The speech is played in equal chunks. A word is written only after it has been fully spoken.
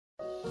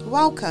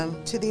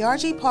Welcome to the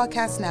RG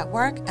Podcast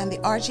Network and the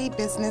RG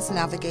Business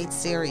Navigate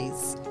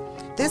series.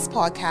 This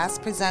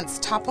podcast presents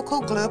topical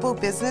global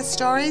business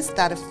stories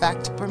that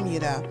affect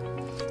Bermuda.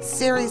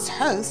 Series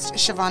host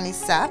Shivani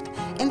Seth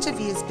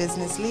interviews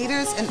business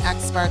leaders and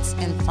experts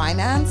in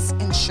finance,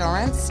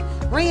 insurance,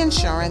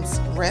 reinsurance,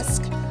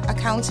 risk,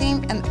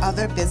 accounting, and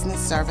other business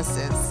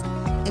services.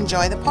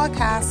 Enjoy the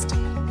podcast.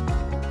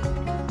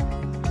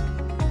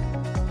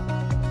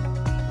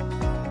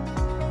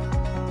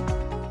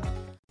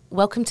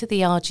 Welcome to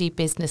the RG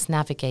Business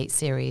Navigate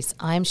series.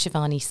 I'm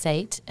Shivani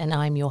Seth and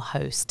I'm your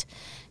host.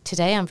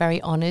 Today I'm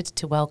very honoured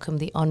to welcome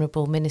the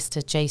Honourable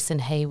Minister Jason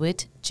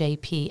Hayward,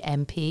 JP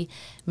MP,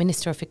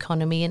 Minister of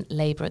Economy and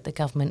Labour at the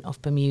Government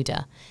of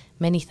Bermuda.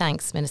 Many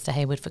thanks, Minister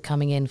Hayward, for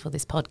coming in for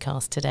this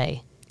podcast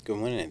today. Good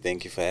morning and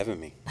thank you for having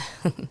me.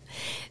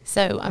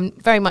 So I'm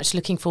very much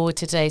looking forward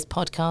to today's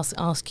podcast,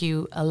 ask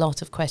you a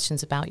lot of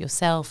questions about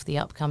yourself, the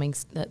upcoming,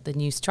 the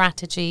new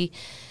strategy.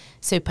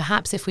 So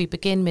perhaps if we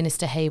begin,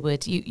 Minister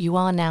Hayward, you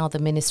are now the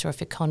Minister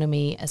of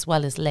Economy as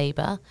well as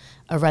Labour,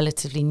 a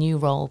relatively new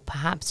role.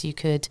 Perhaps you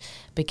could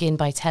begin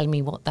by telling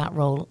me what that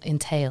role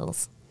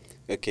entails.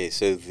 Okay,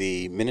 so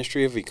the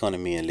Ministry of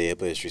Economy and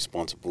Labour is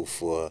responsible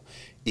for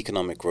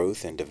economic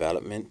growth and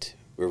development.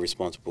 We're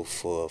responsible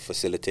for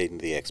facilitating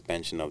the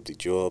expansion of the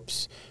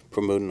jobs,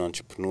 promoting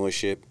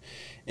entrepreneurship,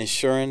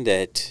 ensuring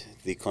that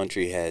the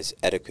country has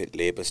adequate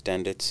labour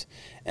standards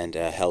and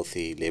a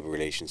healthy labour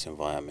relations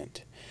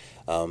environment.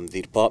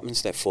 The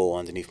departments that fall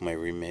underneath my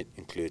remit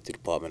include the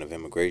Department of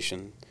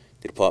Immigration,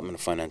 the Department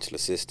of Financial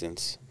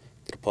Assistance,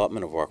 the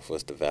Department of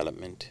Workforce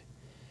Development,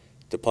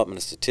 Department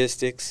of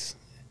Statistics,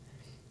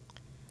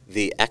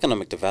 the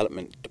Economic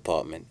Development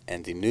Department,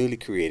 and the newly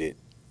created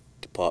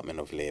Department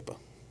of Labour.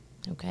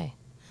 Okay,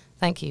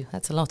 thank you.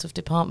 That's a lot of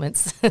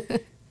departments.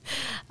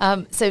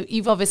 So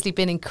you've obviously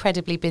been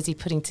incredibly busy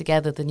putting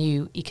together the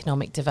new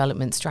economic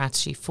development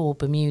strategy for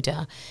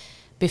Bermuda.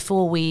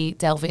 Before we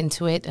delve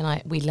into it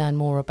and we learn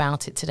more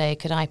about it today,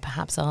 could I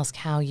perhaps ask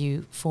how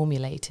you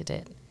formulated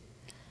it?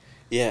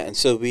 Yeah, and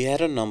so we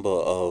had a number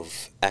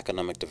of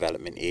economic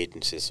development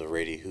agencies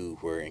already who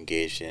were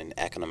engaged in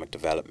economic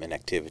development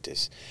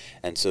activities.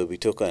 And so we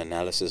took an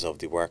analysis of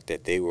the work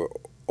that they were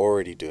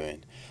already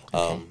doing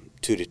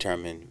to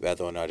determine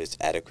whether or not it's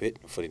adequate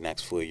for the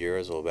next 4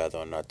 years or whether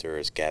or not there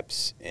is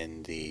gaps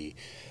in the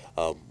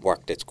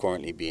work that's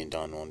currently being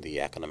done on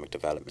the economic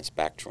development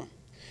spectrum.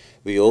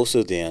 We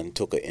also then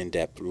took an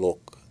in-depth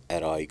look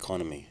at our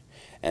economy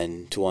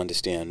and to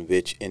understand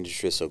which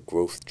industries are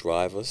growth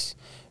drivers,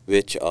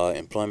 which are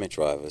employment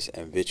drivers,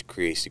 and which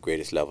creates the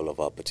greatest level of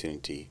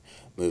opportunity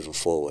moving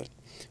forward.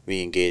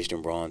 We engaged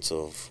in rounds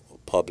of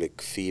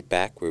public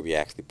feedback where we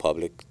asked the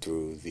public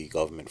through the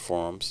government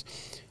forums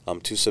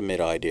to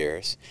submit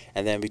ideas,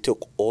 and then we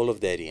took all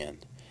of that in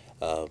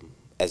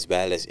as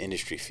well as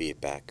industry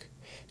feedback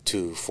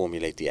to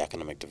formulate the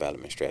economic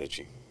development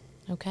strategy.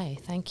 Okay,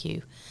 thank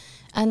you.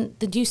 And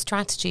the new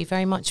strategy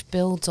very much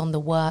builds on the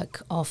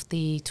work of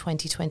the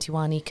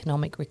 2021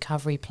 Economic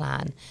Recovery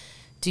Plan.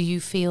 Do you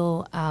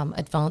feel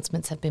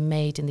advancements have been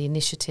made in the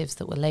initiatives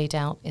that were laid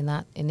out in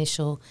that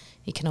initial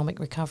Economic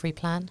Recovery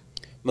Plan?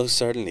 Most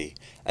certainly.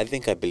 I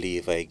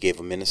believe I gave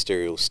a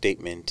ministerial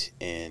statement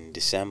in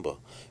December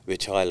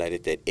which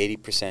highlighted that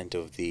 80%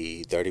 of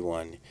the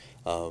 31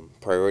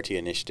 priority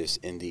initiatives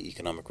in the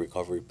Economic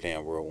Recovery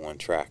Plan were on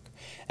track.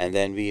 And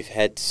then we've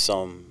had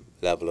some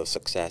level of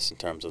success in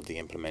terms of the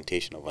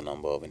implementation of a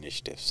number of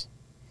initiatives.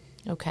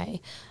 Okay.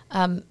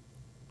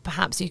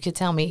 Perhaps you could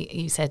tell me,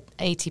 you said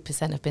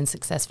 80% have been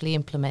successfully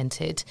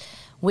implemented.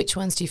 Which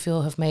ones do you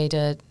feel have made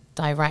a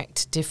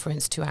direct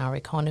difference to our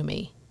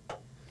economy?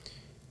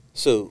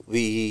 So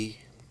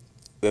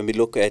when we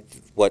look at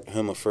what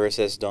Home Affairs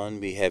has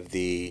done, we have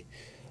the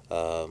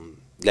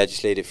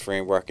legislative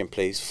framework in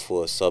place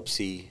for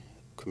subsea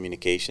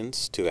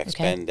communications to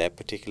expand that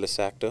particular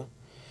sector.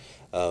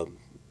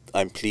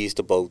 I'm pleased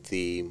about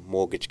the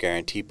mortgage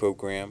guarantee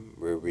program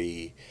where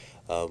we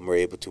were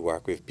able to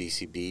work with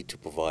BCB to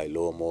provide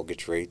lower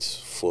mortgage rates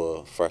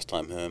for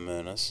first-time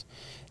homeowners.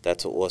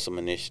 That's an awesome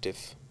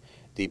initiative.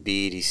 The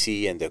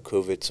BEDC and the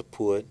COVID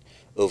support,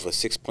 over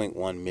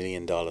 $6.1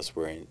 million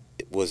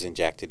was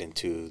injected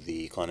into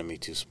the economy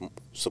to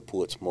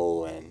support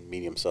small and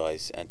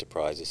medium-sized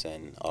enterprises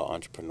and our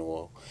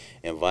entrepreneurial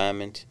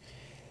environment.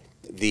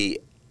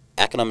 The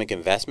economic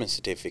investment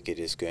certificate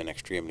is going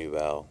extremely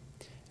well.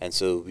 And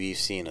so we've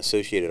seen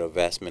associated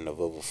investment of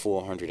over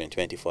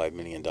 $425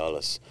 million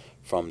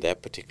from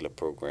that particular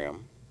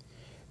program.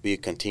 We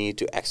continue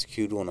to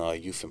execute on our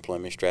youth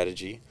employment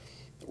strategy,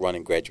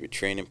 running graduate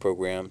training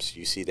programs.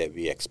 You see that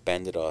we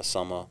expanded our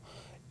summer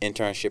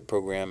internship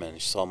program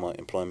and summer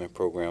employment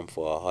program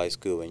for our high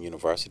school and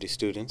university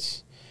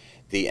students.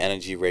 The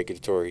energy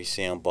regulatory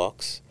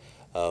sandbox.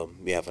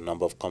 We have a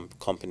number of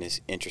companies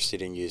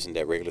interested in using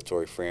that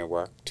regulatory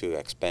framework to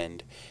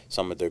expand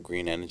some of their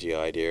green energy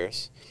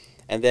ideas.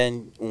 And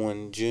then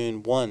on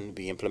June 1,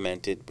 we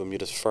implemented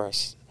Bermuda's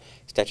first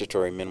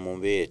statutory minimum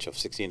wage of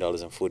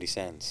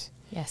 $16.40.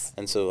 Yes.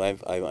 And so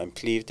I'm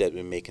pleased that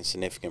we're making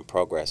significant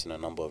progress in a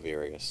number of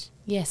areas.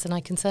 Yes, and I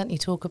can certainly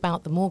talk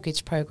about the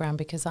mortgage program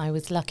because I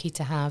was lucky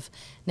to have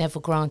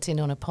Neville Grant in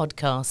on a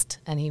podcast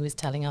and he was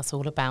telling us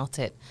all about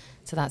it.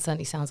 So that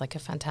certainly sounds like a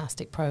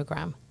fantastic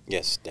program.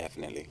 Yes,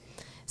 definitely.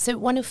 So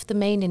one of the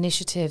main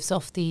initiatives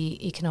of the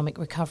Economic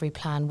Recovery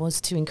Plan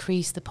was to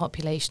increase the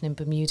population in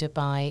Bermuda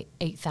by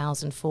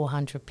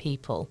 8,400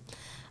 people.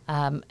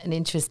 An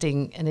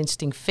interesting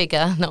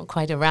figure, not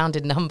quite a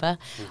rounded number.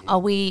 Mm-hmm. Are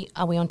we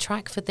on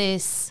track for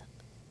this?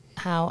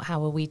 How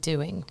are we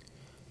doing?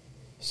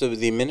 So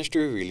the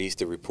ministry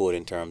released a report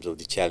in terms of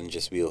the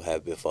challenges we'll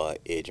have with our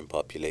aging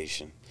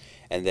population.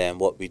 And then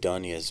what we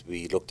done is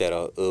we looked at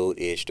our old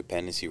age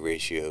dependency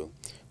ratio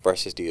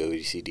versus the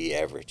OECD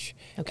average.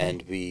 Okay.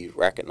 And we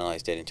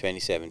recognized that in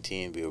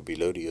 2017 we were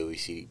below the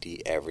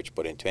OECD average,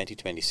 but in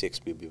 2026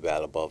 we'll be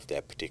well above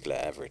that particular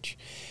average.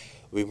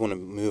 We want to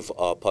move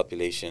our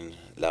population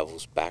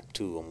levels back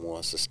to a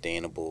more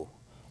sustainable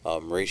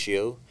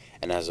ratio,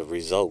 and as a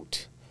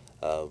result,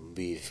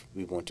 we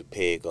want to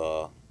peg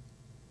our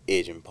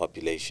aging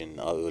population,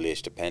 our old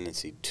age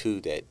dependency, to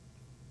that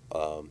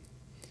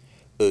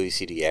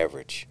OECD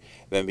average.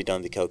 When we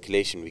done the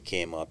calculation, we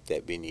came up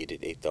that we needed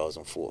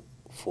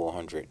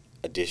 8,400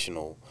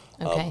 additional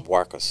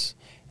workers,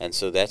 and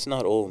so that's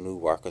not all new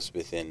workers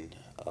within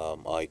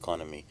our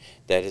economy.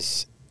 That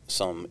is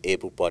some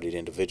able-bodied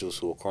individuals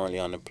who are currently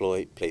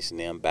unemployed, placing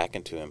them back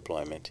into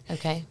employment.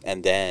 Okay.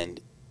 And then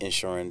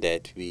ensuring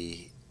that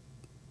we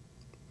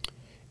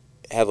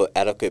have an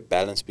adequate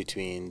balance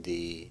between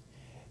the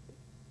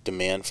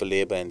demand for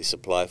labor and the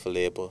supply for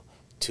labor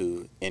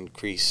to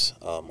increase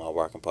our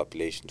working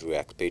population through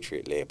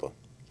expatriate labor.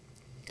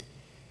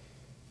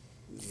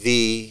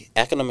 The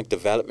economic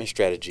development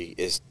strategy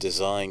is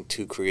designed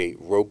to create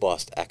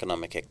robust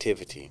economic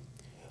activity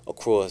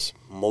across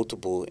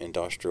multiple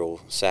industrial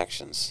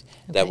sections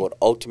that would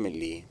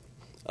ultimately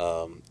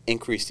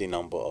increase the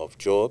number of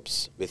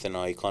jobs within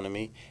our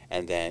economy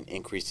and then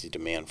increase the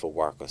demand for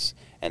workers.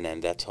 And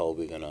then that's how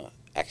we're going to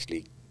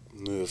actually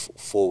move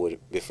forward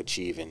with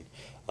achieving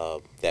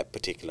that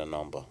particular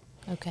number.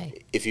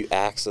 Okay. If you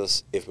ask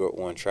us if we're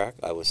on track,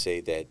 I would say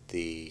that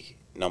the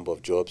number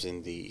of jobs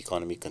in the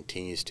economy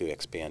continues to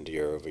expand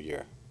year over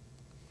year.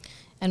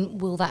 And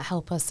will that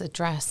help us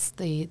address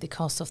the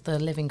cost of the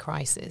living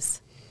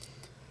crisis?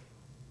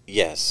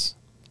 Yes,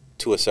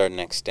 to a certain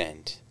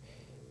extent.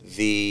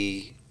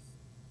 The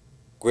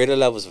greater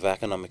levels of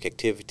economic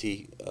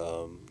activity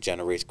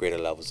generates greater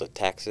levels of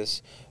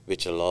taxes,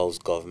 which allows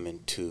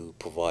government to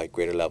provide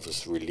greater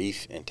levels of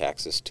relief in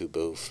taxes to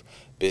both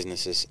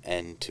businesses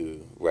and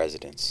to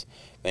residents.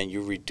 When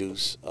you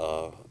reduce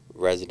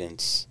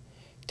residents'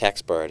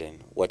 tax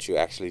burden, what you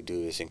actually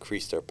do is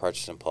increase their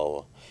purchasing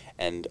power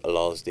and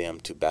allows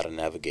them to better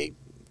navigate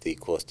the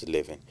cost of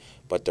living.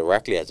 But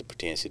directly as it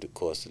pertains to the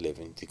cost of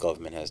living, the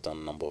government has done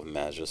a number of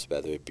measures,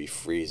 whether it be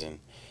freezing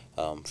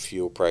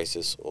fuel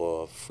prices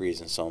or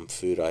freezing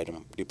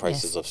the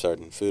prices of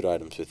certain food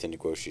items within the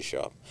grocery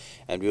shop.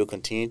 And we will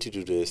continue to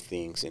do those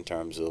things in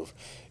terms of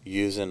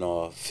using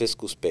our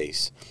fiscal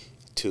space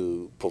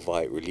to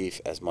provide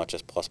relief as much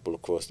as possible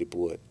across the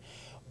board.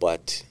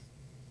 But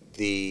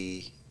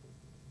the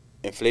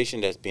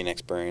inflation that's being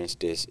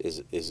experienced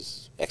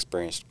is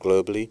experienced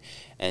globally,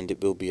 and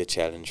it will be a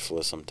challenge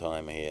for some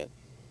time ahead.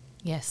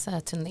 Yes,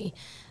 certainly.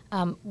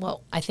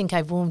 Well, I think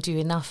I've warmed you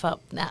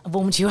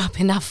up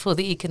enough for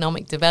the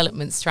economic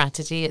development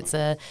strategy. It's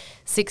a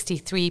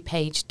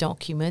 63-page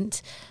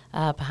document.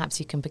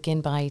 Perhaps you can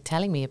begin by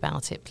telling me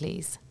about it,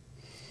 please.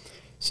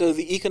 So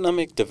the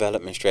economic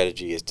development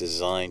strategy is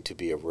designed to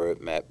be a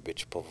roadmap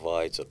which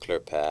provides a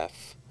clear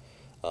path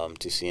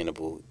to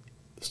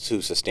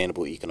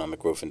sustainable economic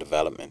growth and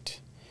development.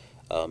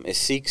 It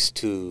seeks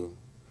to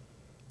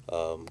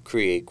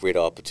create greater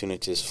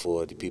opportunities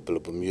for the people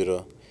of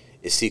Bermuda.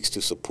 It seeks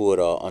to support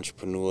our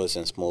entrepreneurs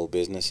and small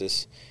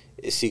businesses.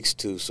 It seeks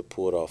to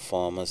support our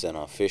farmers and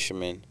our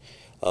fishermen.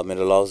 It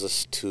allows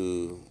us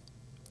to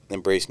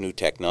embrace new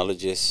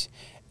technologies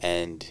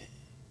and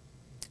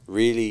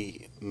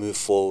really move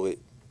forward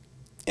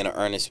in an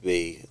earnest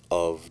way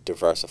of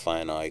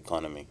diversifying our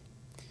economy.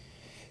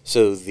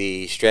 So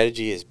the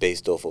strategy is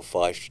based off of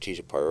 5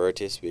 strategic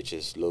priorities, which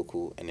is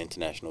local and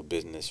international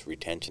business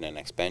retention and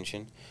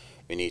expansion.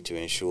 We need to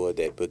ensure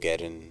that we're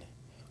getting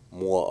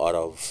more out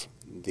of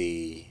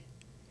the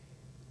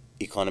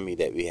economy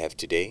that we have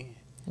today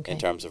in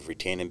terms of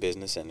retaining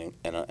business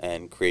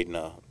and creating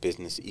a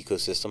business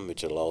ecosystem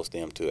which allows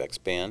them to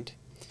expand.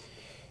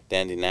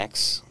 Then the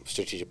next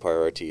strategic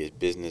priority is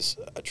business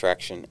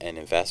attraction and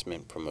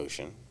investment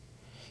promotion.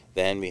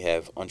 Then we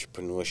have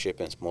entrepreneurship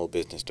and small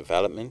business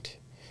development.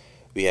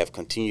 We have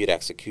continued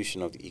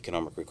execution of the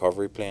economic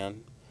recovery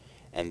plan.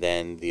 And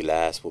then the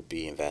last will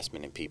be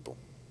investment in people.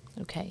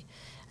 Okay.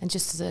 And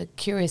just as a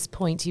curious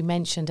point, you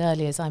mentioned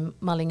earlier, as I'm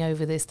mulling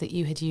over this, that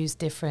you had used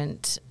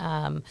different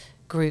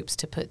groups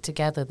to put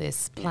together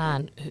this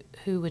plan. Mm-hmm.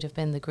 Who would have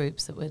been the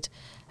groups that would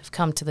have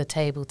come to the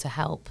table to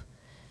help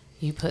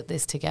you put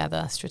this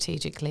together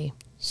strategically?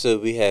 So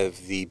we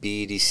have the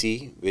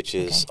BEDC, which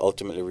is Okay.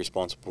 ultimately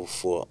responsible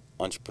for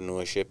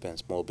entrepreneurship and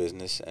small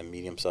business and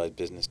medium-sized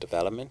business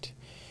development.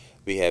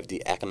 We have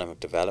the Economic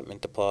Development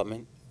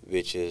Department,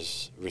 which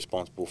is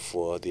responsible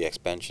for the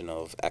expansion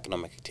of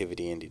economic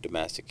activity in the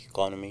domestic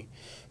economy.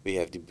 We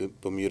have the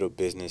Bermuda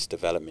Business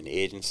Development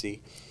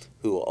Agency,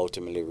 who are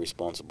ultimately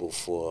responsible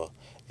for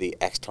the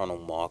external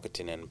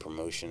marketing and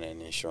promotion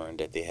and ensuring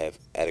that they have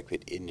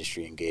adequate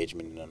industry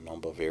engagement in a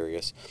number of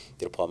areas.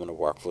 The Department of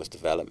Workforce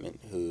Development,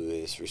 who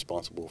is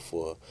responsible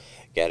for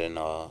getting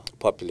our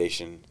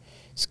population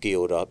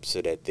skilled up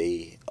so that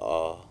they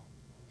are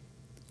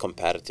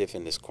competitive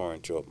in this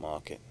current job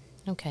market.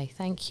 Okay,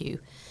 thank you.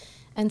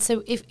 And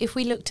so if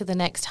we look to the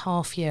next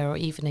half year or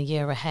even a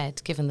year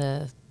ahead, given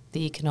the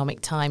economic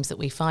times that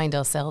we find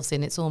ourselves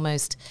in, it's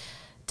almost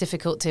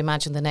difficult to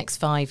imagine the next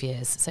 5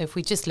 years. So if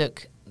we just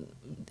look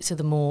to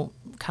the more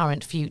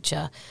current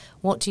future,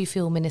 what do you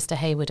feel, Minister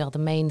Hayward, are the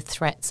main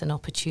threats and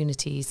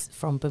opportunities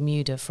from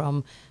Bermuda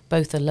from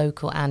both a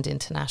local and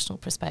international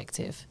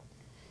perspective?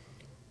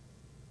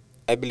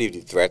 I believe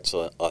the threats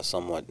are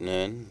somewhat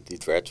known. The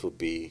threats would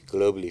be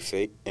global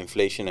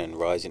inflation and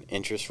rising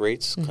interest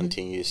rates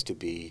continues to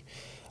be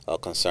a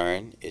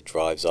concern. It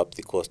drives up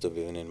the cost of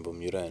living in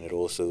Bermuda, and it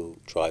also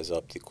drives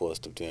up the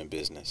cost of doing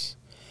business.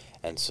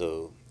 And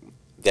so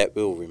that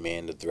will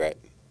remain the threat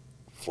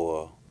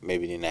for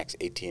maybe the next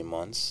 18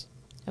 months.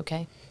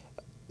 Okay.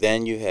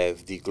 Then you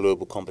have the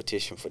global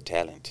competition for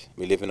talent.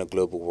 We live in a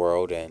global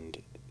world,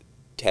 and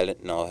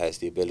talent now has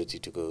the ability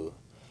to go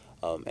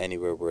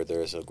anywhere where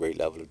there's a great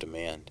level of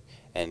demand.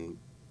 And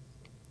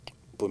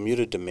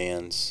Bermuda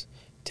demands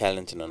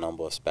talent in a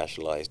number of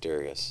specialized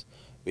areas.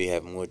 We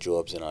have more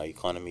jobs in our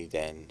economy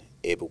than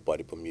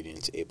able-bodied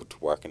Bermudians able to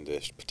work in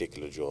those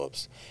particular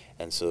jobs.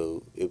 And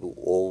so it will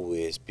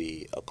always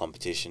be a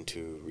competition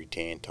to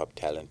retain top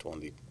talent on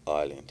the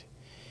island.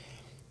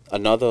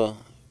 Another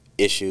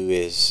issue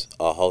is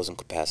our housing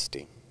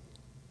capacity.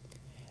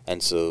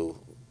 And so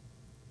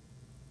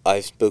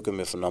I've spoken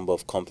with a number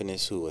of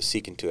companies who are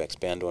seeking to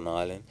expand on the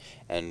island,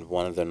 and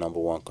one of their number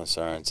one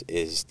concerns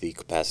is the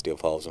capacity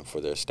of housing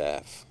for their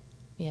staff.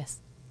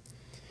 Yes.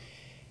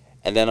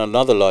 And then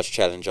another large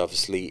challenge,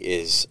 obviously,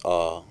 is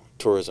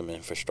tourism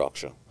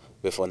infrastructure.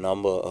 With a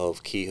number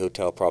of key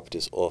hotel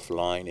properties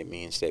offline, it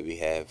means that we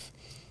have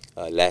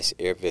less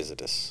air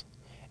visitors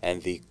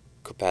and the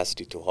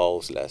capacity to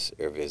house less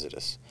air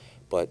visitors.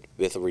 But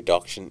with a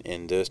reduction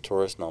in those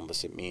tourist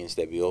numbers, it means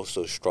that we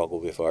also struggle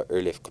with our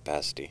airlift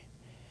capacity.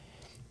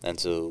 And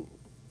so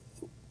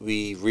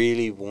we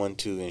really want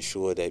to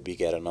ensure that we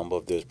get a number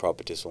of those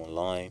properties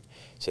online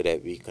so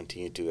that we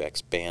continue to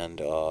expand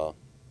our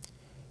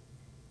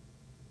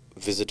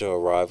visitor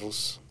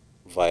arrivals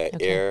via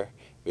air,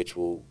 which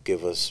will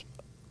give us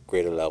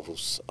greater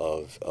levels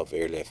of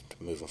airlift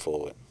moving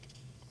forward.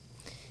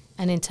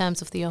 And in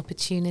terms of the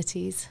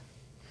opportunities,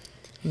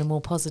 on a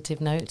more positive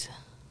note?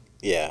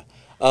 Yeah.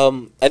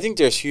 I think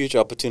there's huge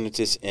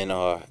opportunities in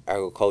our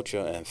agriculture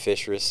and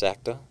fisheries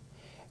sector.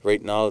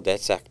 Right now,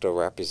 that sector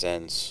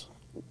represents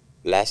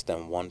less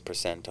than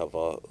 1% of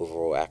our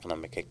overall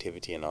economic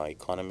activity in our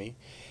economy.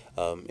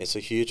 It's a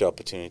huge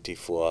opportunity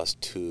for us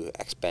to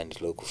expand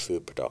local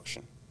food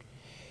production.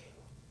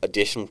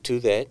 Additional to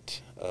that,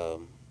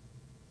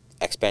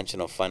 expansion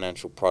of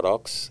financial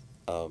products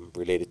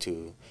related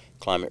to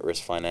climate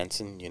risk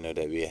financing. You know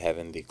that we are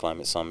having the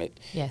climate summit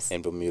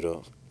in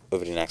Bermuda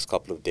over the next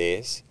couple of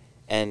days.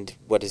 And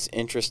what is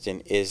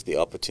interesting is the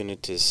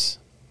opportunities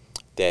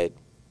that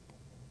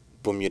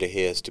Bermuda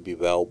has to be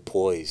well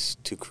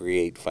poised to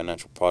create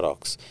financial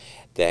products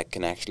that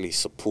can actually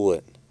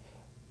support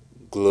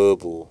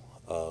global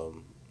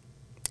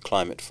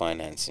climate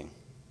financing.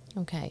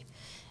 Okay.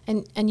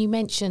 And you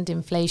mentioned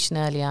inflation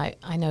earlier.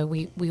 I know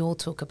we all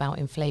talk about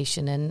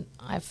inflation, and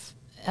I've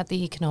at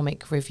the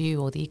economic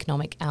review or the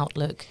economic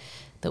outlook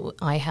that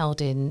I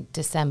held in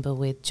December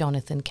with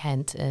Jonathan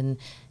Kent and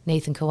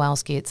Nathan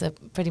Kowalski, it's a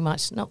pretty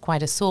much not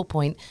quite a sore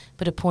point,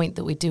 but a point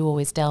that we do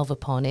always delve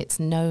upon. It's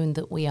known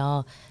that we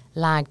are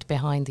lagged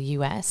behind the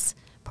US,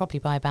 probably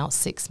by about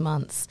 6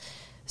 months.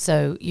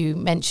 So you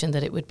mentioned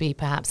that it would be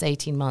perhaps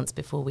 18 months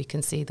before we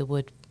can see the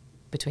wood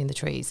between the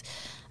trees.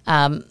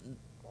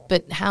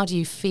 But how do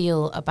you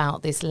feel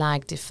about this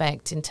lagged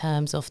effect in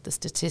terms of the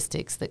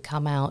statistics that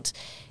come out?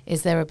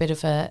 Is there a bit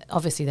of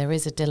obviously there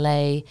is a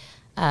delay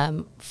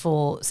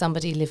for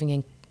somebody living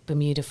in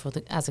Bermuda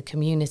as a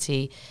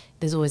community.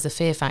 There's always a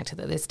fear factor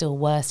that there's still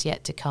worse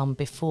yet to come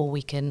before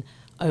we can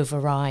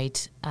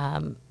override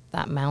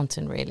that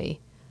mountain,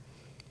 really.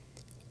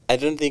 I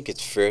don't think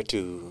it's fair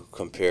to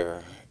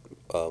compare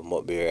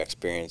what we're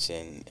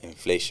experiencing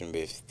inflation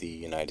with the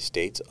United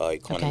States. Our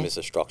economies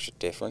are structured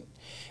different,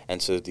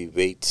 and so the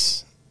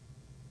weights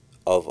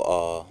of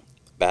our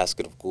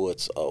basket of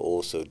goods are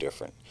also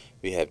different.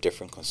 We have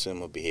different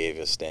consumer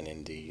behaviors than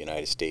in the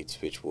United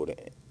States, which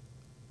would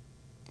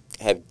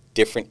have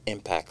different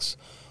impacts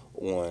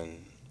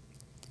on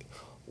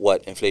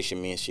what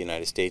inflation means to the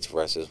United States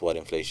versus what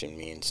inflation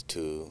means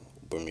to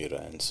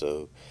Bermuda. And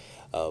so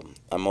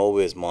I'm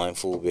always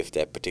mindful with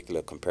that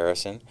particular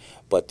comparison,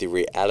 but the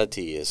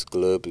reality is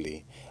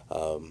globally,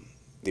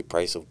 the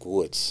price of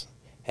goods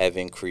have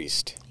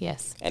increased.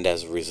 Yes. And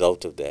as a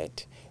result of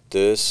that,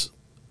 those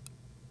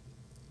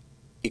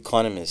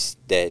economies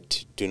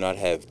that do not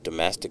have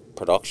domestic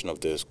production of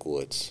those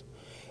goods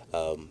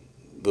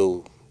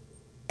will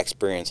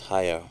experience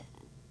higher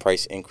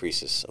price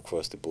increases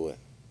across the board.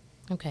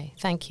 Okay,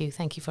 thank you.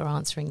 Thank you for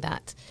answering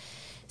that.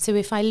 So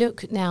if I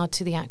look now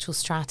to the actual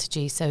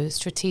strategy, so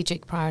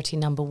strategic priority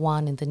number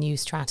 1 in the new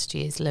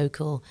strategy is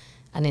local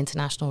and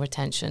international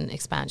retention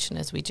expansion,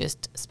 as we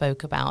just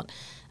spoke about.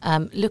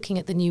 Looking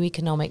at the new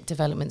economic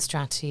development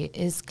strategy, it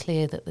is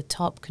clear that the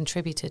top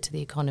contributor to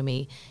the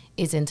economy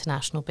is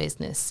international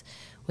business,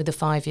 with a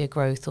 5-year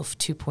growth of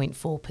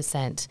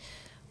 2.4%.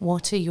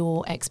 What are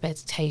your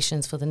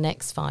expectations for the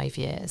next 5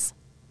 years?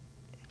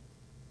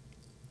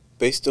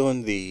 Based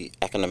on the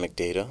economic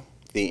data,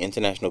 the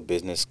international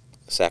business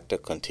sector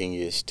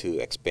continues to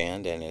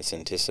expand, and it's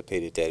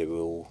anticipated that it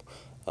will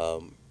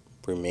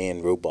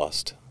remain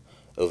robust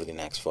over the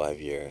next 5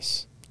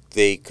 years.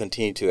 They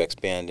continue to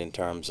expand in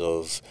terms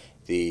of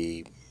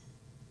the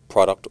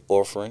product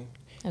offering,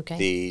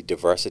 the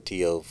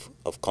diversity of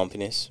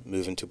companies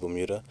moving to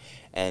Bermuda,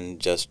 and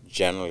just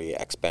generally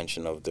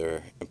expansion of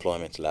their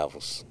employment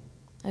levels.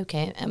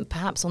 Okay, and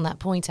perhaps on that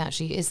point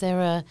actually, is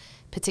there a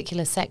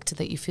particular sector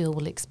that you feel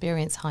will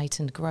experience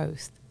heightened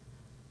growth?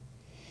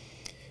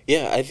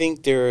 Yeah, I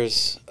think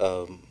there's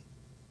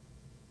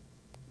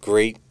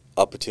great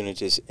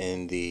opportunities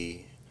in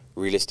the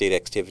real estate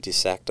activity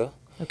sector.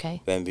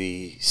 Okay. When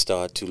we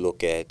start to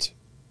look at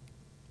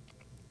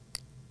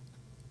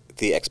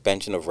the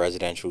expansion of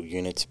residential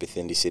units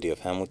within the city of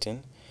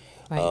Hamilton,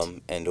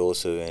 right. And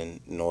also in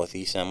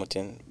Northeast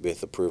Hamilton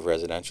with approved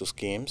residential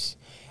schemes,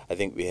 I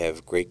think we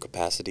have great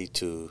capacity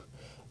to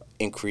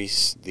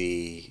increase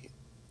the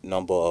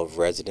number of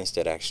residents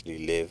that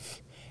actually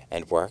live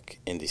and work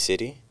in the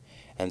city.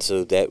 And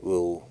so that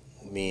will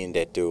mean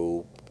that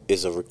there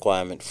is a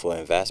requirement for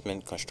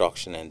investment,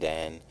 construction, and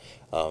then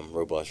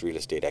robust real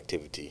estate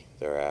activity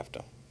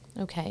thereafter.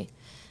 Okay.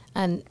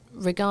 And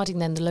regarding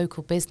then the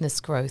local business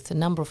growth, the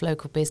number of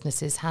local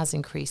businesses has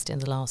increased in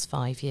the last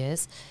 5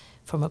 years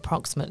from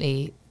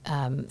approximately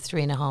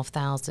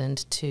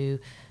 3,500 to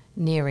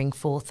nearing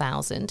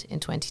 4,000 in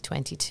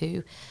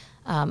 2022.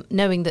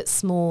 Knowing that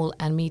small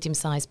and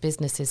medium-sized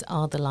businesses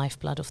are the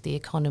lifeblood of the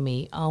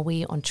economy, are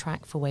we on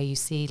track for where you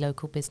see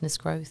local business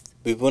growth?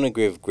 We want to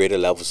give greater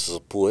levels of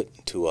support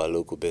to our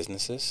local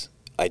businesses,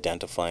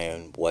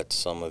 identifying what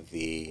some of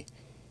the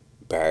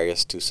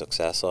barriers to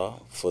success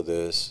are for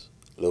those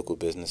local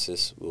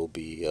businesses will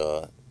be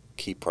a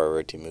key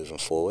priority moving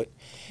forward,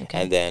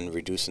 and then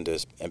reducing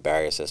those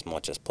barriers as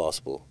much as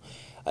possible.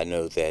 I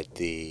know that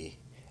the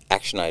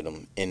action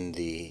item in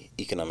the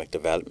economic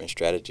development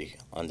strategy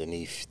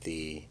underneath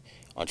the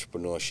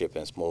entrepreneurship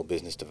and small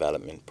business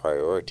development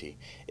priority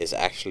is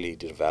actually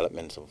the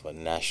development of a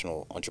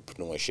national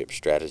entrepreneurship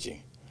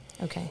strategy.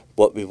 Okay.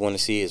 What we want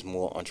to see is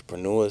more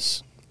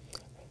entrepreneurs,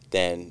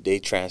 then they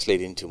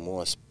translate into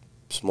more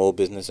small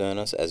business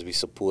owners. As we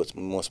support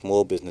more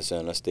small business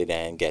owners, they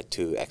then get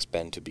to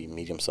expand to be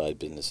medium-sized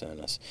business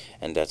owners,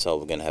 and that's how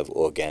we're going to have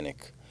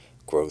organic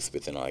growth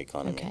within our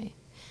economy. Okay.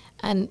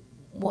 And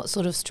what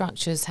sort of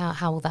structures,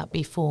 how will that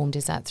be formed?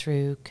 Is that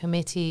through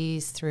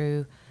committees,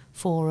 through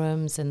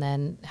forums, and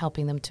then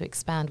helping them to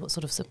expand? What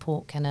sort of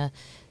support can a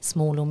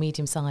small or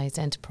medium-sized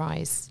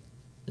enterprise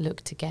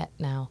look to get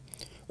now?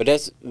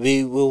 But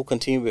we will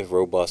continue with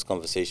robust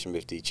conversation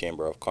with the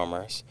Chamber of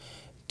Commerce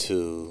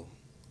to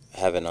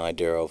have an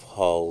idea of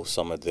how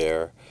some of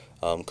their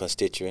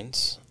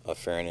constituents are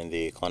faring in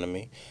the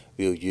economy.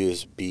 We'll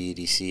use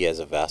BEDC as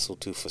a vessel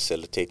to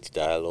facilitate the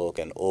dialogue,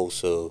 and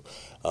also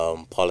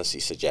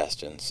policy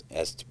suggestions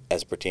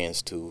as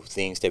pertains to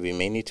things that we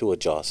may need to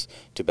adjust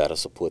to better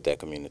support that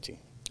community.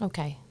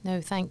 Okay.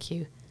 No, thank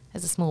you.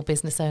 As a small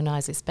business owner, I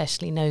was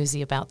especially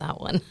nosy about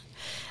that one.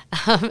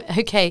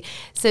 Okay,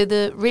 so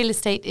the real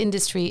estate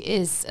industry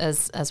is,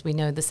 as we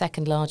know, the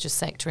second largest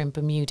sector in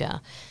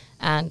Bermuda,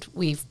 and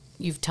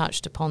you've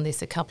touched upon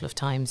this a couple of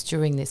times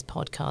during this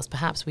podcast.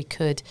 Perhaps we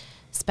could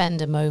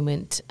spend a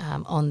moment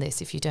on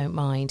this, if you don't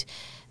mind.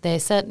 There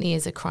certainly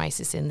is a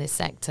crisis in this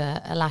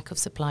sector, a lack of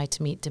supply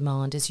to meet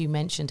demand. As you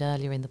mentioned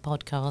earlier in the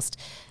podcast,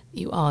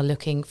 you are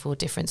looking for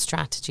different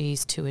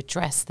strategies to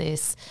address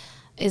this.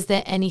 Is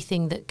there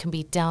anything that can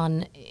be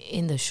done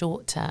in the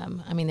short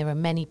term? I mean, there are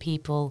many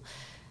people,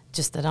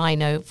 just that I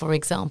know, for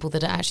example,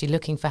 that are actually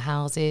looking for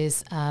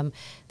houses.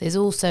 There's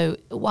also,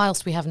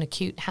 whilst we have an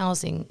acute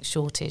housing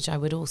shortage, I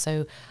would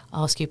also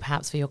ask you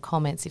perhaps for your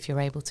comments, if you're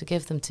able to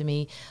give them to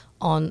me,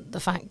 on the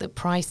fact that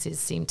prices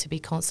seem to be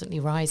constantly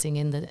rising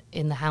in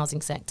the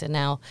housing sector.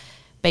 Now,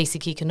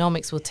 basic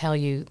economics will tell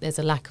you there's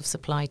a lack of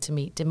supply to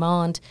meet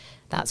demand.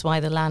 That's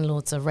why the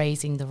landlords are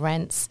raising the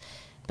rents.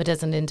 But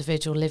as an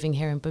individual living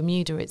here in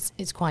Bermuda,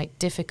 it's quite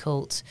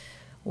difficult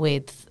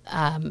with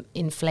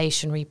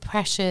inflationary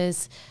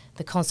pressures.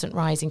 the constant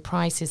rising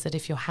prices, that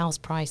if your house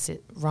price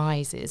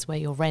rises where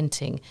you're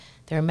renting,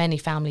 there are many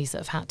families that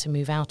have had to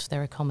move out of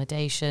their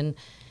accommodation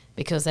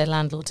because their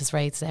landlord has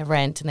raised their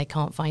rent and they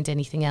can't find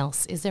anything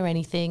else. Is there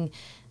anything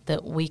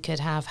that we could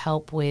have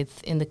help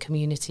with in the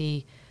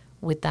community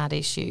with that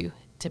issue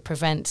to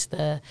prevent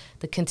the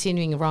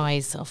continuing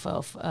rise of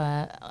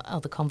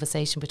the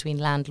conversation between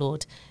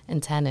landlord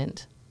and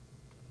tenant?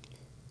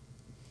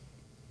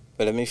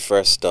 Well, let me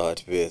first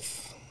start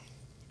with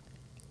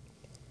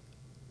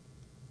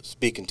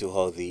speaking to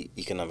how the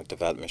economic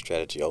development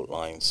strategy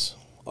outlines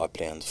our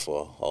plans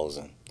for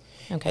housing.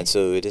 Okay. And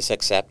so it is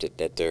accepted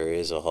that there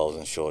is a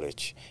housing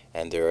shortage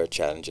and there are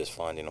challenges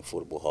finding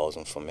affordable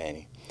housing for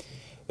many.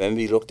 When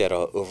we looked at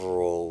our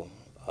overall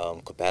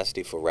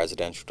capacity for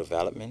residential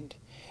development,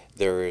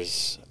 there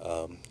is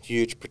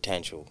huge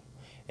potential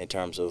in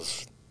terms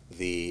of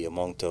the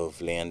amount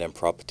of land and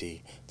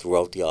property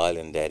throughout the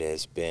island that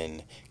has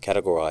been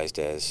categorized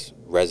as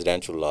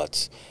residential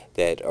lots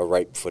that are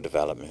ripe for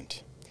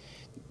development.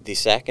 The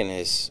second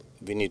is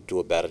we need to do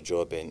a better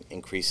job in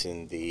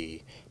increasing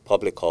the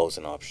public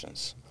housing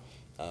options.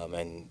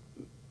 And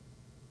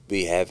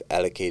we have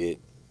allocated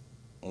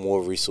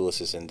more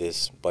resources in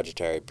this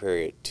budgetary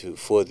period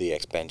for the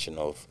expansion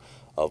of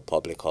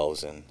public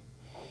housing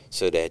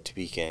so that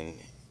we can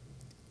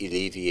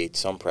alleviate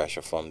some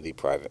pressure from the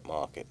private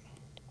market.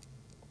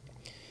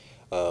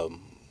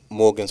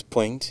 Morgan's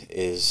Point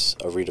is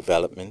a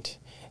redevelopment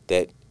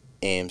that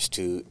aims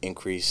to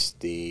increase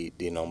the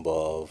number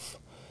of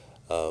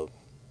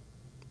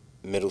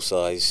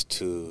middle-sized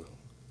to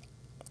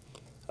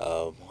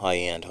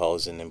high-end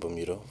housing in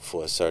Bermuda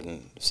for a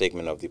certain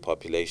segment of the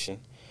population.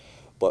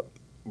 But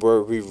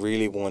where we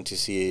really want to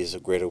see is a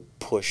greater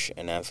push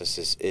and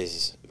emphasis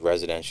is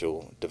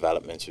residential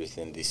developments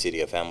within the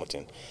city of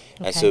Hamilton.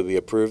 Okay. And so we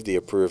approved the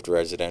approved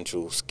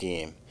residential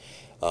scheme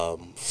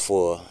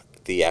for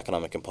the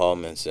economic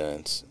empowerment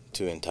zones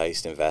to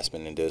entice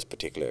investment in those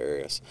particular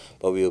areas.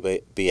 But we will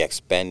be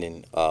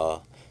expanding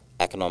our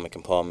economic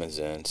empowerment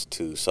zones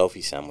to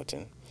Southeast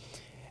Hamilton,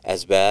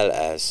 as well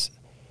as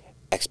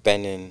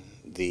expanding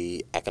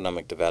the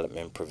economic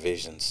development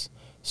provisions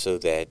so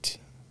that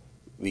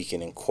we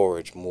can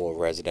encourage more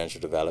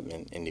residential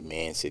development in the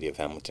main city of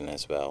Hamilton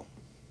as well.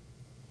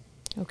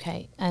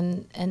 Okay,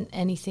 and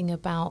anything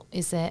about,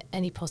 is there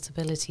any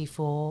possibility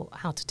for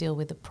how to deal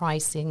with the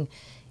pricing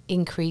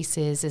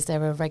increases? Is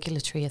there a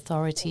regulatory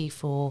authority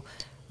for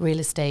real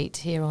estate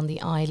here on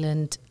the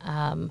island?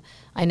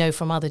 I know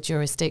from other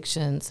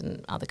jurisdictions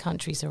and other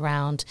countries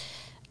around,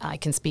 I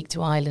can speak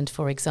to Ireland,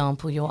 for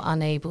example, you're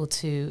unable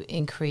to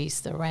increase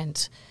the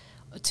rent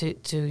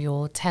to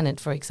your tenant,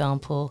 for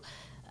example,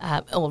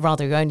 or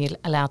rather you're only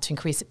allowed to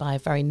increase it by a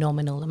very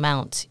nominal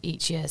amount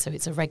each year, so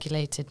it's a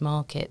regulated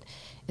market.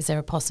 Is there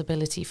a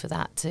possibility for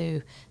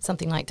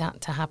something like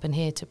that to happen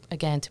here, to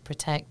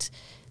protect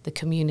the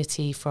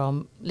community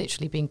from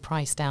literally being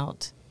priced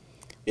out?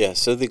 Yeah,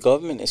 so the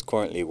government is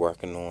currently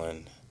working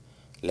on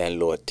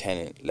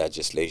landlord-tenant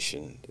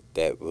legislation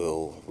that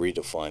will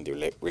redefine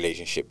the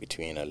relationship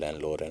between a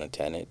landlord and a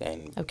tenant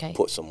and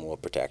put some more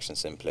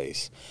protections in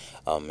place.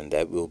 And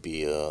that will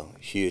be a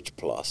huge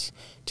plus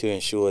to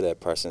ensure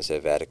that persons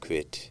have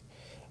adequate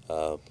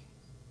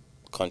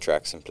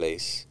contracts in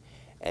place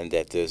and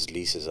that those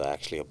leases are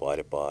actually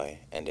abided by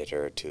and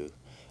adhered to.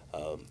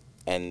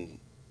 And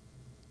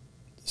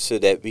so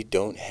that we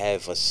don't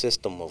have a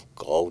system of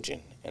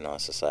gouging in our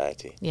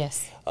society.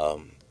 Yes.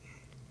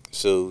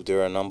 So there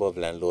are a number of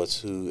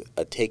landlords who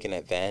are taking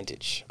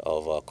advantage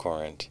of our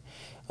current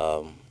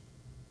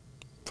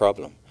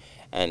problem,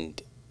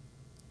 and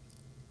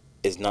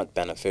it's not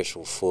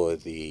beneficial for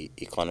the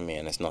economy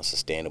and it's not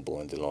sustainable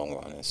in the long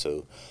run. And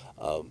so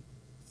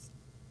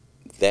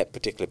that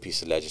particular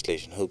piece of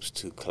legislation hopes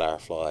to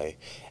clarify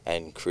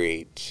and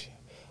create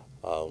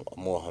a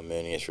more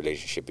harmonious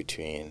relationship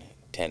between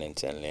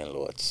tenants and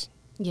landlords.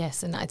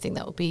 Yes, and I think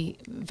that would be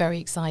very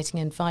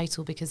exciting and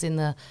vital because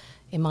in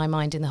my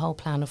mind, in the whole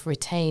plan of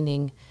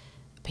retaining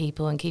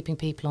people and keeping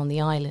people on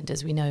the island,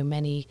 as we know,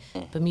 many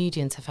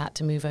Bermudians have had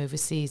to move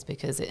overseas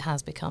because it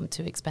has become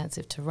too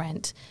expensive to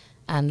rent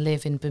and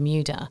live in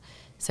Bermuda.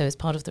 So as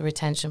part of the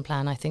retention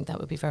plan, I think that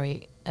would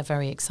be a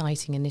very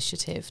exciting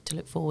initiative to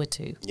look forward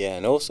to. Yeah,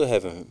 and also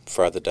having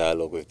further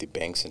dialogue with the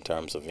banks in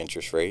terms of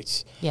interest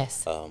rates.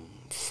 Yes.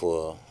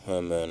 For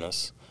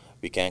homeowners,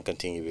 we can't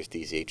continue with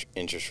these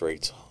interest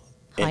rate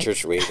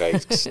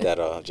hikes that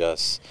are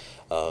just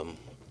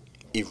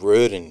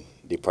eroding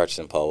the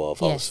purchasing power of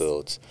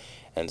households.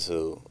 And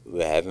so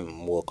we're having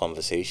more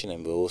conversation,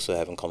 and we're also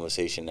having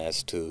conversation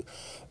as to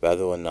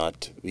whether or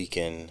not we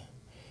can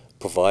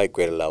provide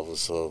greater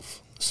levels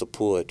of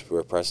support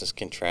where persons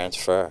can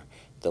transfer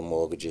the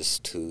mortgages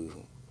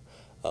to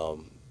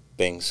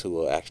banks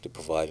who are actually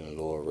providing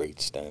lower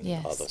rates than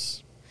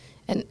others.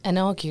 And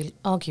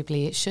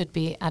arguably it should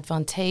be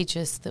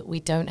advantageous that we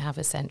don't have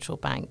a central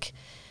bank,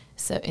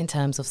 so in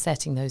terms of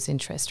setting those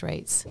interest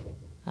rates.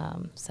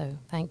 So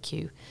thank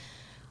you.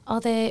 Are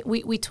there?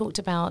 We talked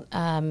about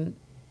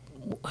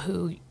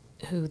who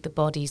who the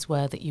bodies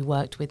were that you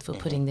worked with for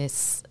putting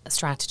this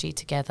strategy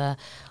together.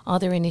 Are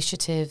there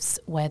initiatives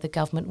where the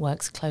government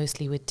works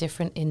closely with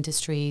different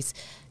industries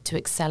to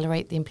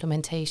accelerate the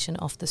implementation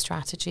of the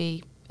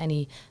strategy?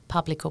 Any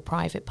public or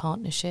private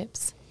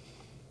partnerships?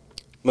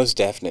 Most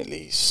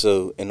definitely.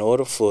 So in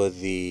order for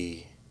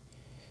the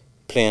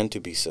plan to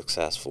be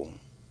successful,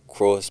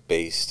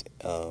 cross-based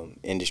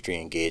industry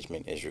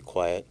engagement is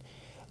required,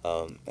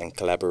 and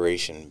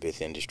collaboration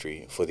with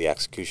industry for the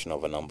execution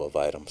of a number of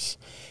items.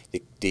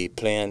 The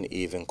plan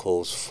even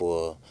calls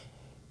for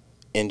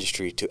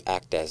industry to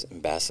act as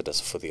ambassadors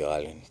for the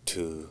island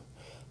to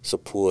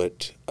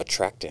support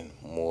attracting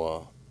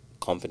more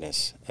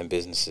companies and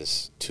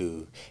businesses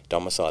to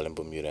domicile in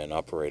Bermuda and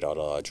operate out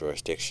of our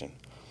jurisdiction.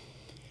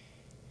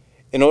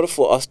 In order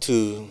for us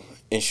to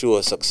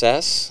ensure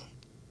success,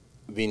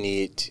 we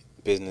need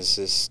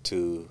businesses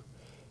to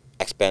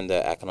expand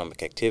their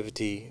economic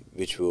activity,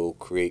 which will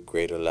create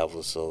greater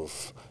levels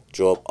of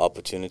job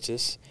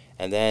opportunities.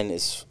 And then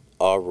it's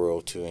our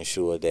role to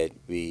ensure that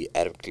we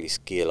adequately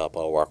scale up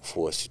our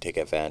workforce to take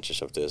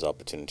advantage of those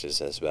opportunities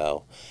as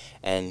well.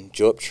 And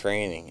job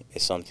training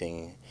is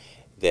something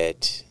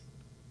that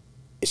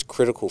is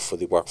critical for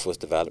the workforce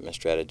development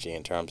strategy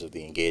in terms of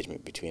the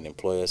engagement between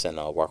employers and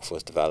our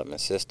workforce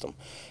development system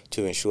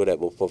to ensure that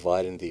we're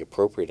providing the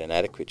appropriate and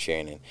adequate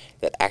training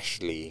that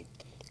actually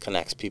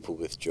connects people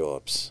with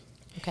jobs.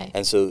 Okay.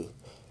 And so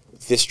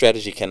this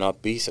strategy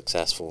cannot be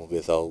successful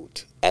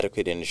without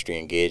adequate industry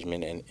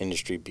engagement and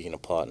industry being a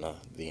partner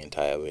the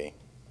entire way.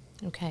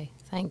 Okay,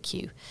 thank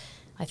you.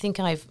 I think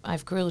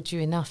I've grilled you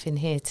enough in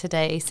here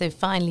today. So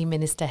finally,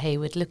 Minister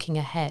Hayward, looking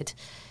ahead,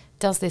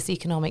 does this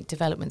economic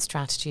development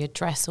strategy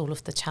address all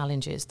of the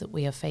challenges that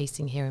we are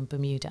facing here in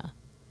Bermuda?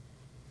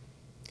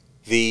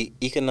 The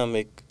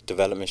economic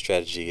development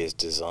strategy is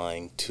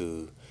designed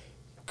to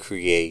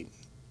create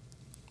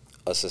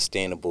a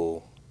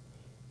sustainable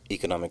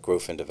economic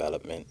growth and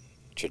development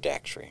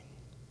trajectory.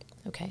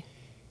 Okay.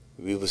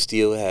 We will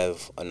still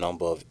have a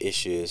number of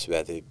issues,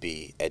 whether it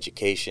be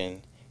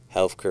education,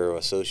 healthcare,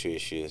 or social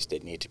issues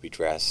that need to be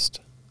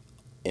addressed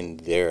in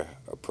their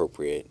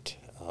appropriate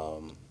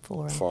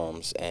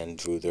forums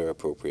and through their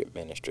appropriate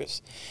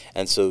ministries.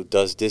 And so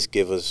does this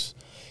give us,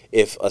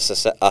 if a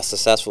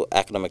successful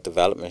economic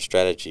development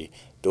strategy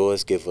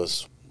does give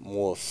us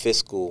more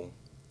fiscal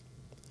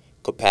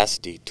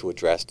capacity to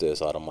address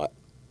those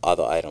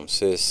other items.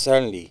 So it's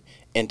certainly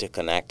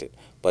interconnected,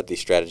 but the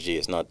strategy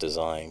is not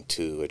designed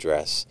to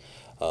address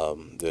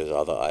those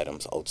other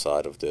items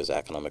outside of those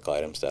economic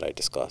items that I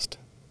discussed.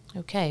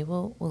 Okay,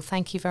 well,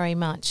 thank you very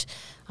much.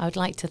 I would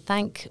like to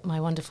thank my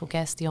wonderful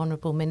guest, the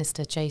Honourable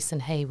Minister Jason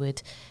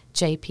Hayward,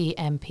 JP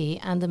MP,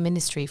 and the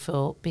Ministry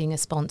for being a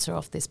sponsor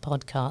of this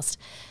podcast.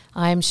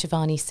 I am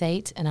Shivani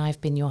Sate, and I've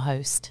been your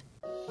host.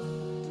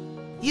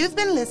 You've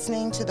been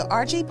listening to the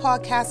RG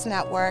Podcast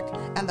Network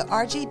and the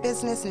RG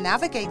Business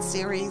Navigate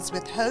series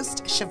with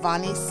host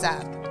Shivani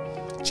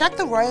Seth. Check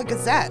the Royal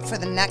Gazette for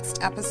the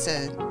next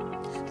episode.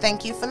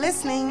 Thank you for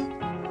listening.